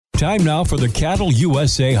Time now for the Cattle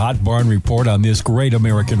USA Hot Barn Report on this great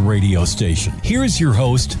American radio station. Here's your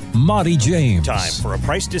host, Monty James. Time for a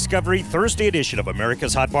price discovery Thursday edition of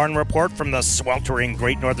America's Hot Barn Report from the sweltering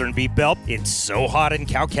Great Northern Beef Belt. It's so hot in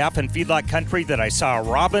cow-calf and feedlot country that I saw a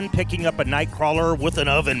robin picking up a night crawler with an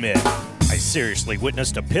oven mitt. I seriously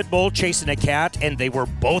witnessed a pit bull chasing a cat, and they were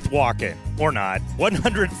both walking. Or not.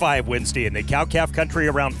 105 Wednesday in the cow-calf country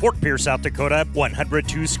around Fort Pierce, South Dakota.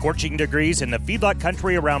 102 scorching degrees in the feedlot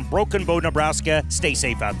country around Broken Bow, Nebraska. Stay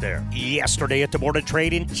safe out there. Yesterday at the Board of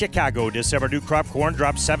Trade in Chicago, December new crop corn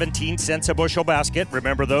dropped 17 cents a bushel basket.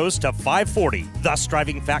 Remember those? To $5.40. Thus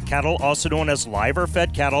driving fat cattle, also known as live or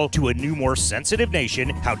fed cattle, to a new, more sensitive nation.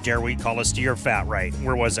 How dare we call a steer fat, right?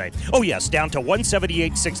 Where was I? Oh yes, down to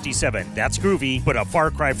 178.67. That's groovy, but a far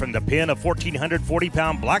cry from the pin of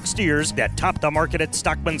 1,440-pound black steers that topped the market at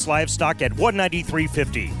Stockman's Livestock at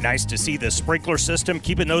 $193.50. Nice to see the sprinkler system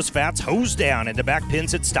keeping those fats hosed down in the back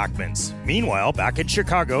pins at Stockman's. Meanwhile, back in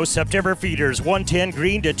Chicago, September feeders 110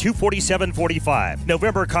 green to 247.45.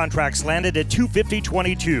 November contracts landed at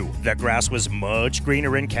 250.22. The grass was much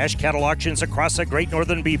greener in cash cattle auctions across the Great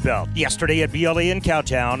Northern Beef Belt. Yesterday at BLA in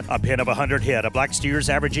Cowtown, a pin of 100 head of black steers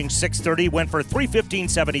averaging 630 went for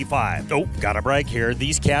 $315.75. Oh, gotta brag here.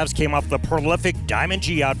 These calves came off the prolific Diamond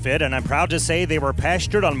G outfit, and I'm proud to say they were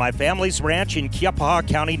pastured on my family's ranch in Kiapaha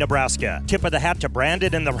County, Nebraska. Tip of the hat to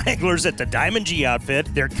Brandon and the Wranglers at the Diamond G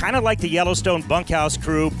outfit. They're kind of like the Yellowstone bunkhouse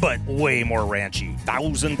crew, but way more ranchy.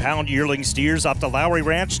 1,000-pound yearling steers off the Lowry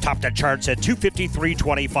Ranch topped the charts at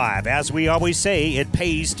 $253.25. As we always say, it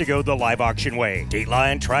pays to go the live auction way.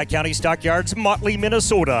 Dateline Tri-County Stockyards, Motley,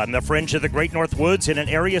 Minnesota, on the fringe of the Great North Woods in an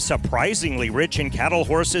area surprisingly rich in cattle,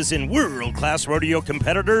 horses, and world-class rodeo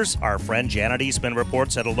competitors. Our friend Janet Eastman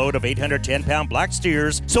reports that a load of 810-pound black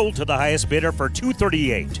steers sold to the highest bidder for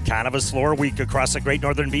 $238. Kind of a slower week across the Great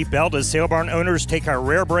Northern Beef Belt as sale barn owners take a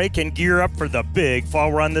rare break and gear up for the big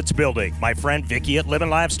fall run that's building. My friend Vicky at Lemon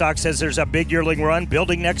Livestock says there's a big yearling run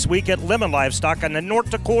building next week at Lemon Livestock on the North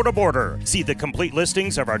Dakota border. See the complete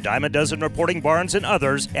listings of our Dime a Dozen reporting barns and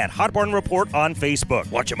others at Hot Barn Report on Facebook.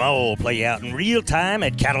 Watch them all play out in real time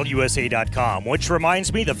at cattleusa.com, which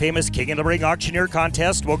reminds me the famous King of the Ring auctioneer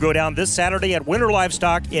contest will go down this Saturday at Winter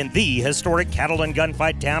Livestock in the historic cattle and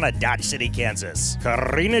gunfight town of Dodge City, Kansas.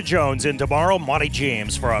 Karina Jones in tomorrow, Monty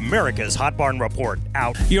James for America's Hot Barn Report.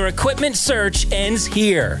 Out. Your equipment search ends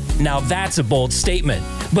here. Now that's a bold statement,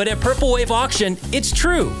 but at Purple Wave Auction, it's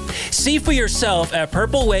true. See for yourself at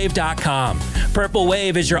purplewave.com. Purple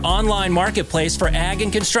Wave is your online marketplace for ag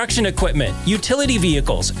and construction equipment, utility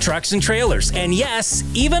vehicles, trucks and trailers, and yes,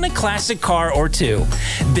 even a classic car or two.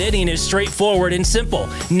 Bidding is straightforward and simple.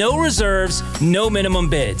 No reserves, no minimum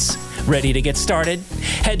bids. Ready to get started?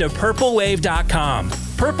 Head to purplewave.com.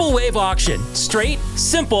 Purple Wave Auction. Straight,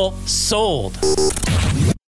 simple, sold.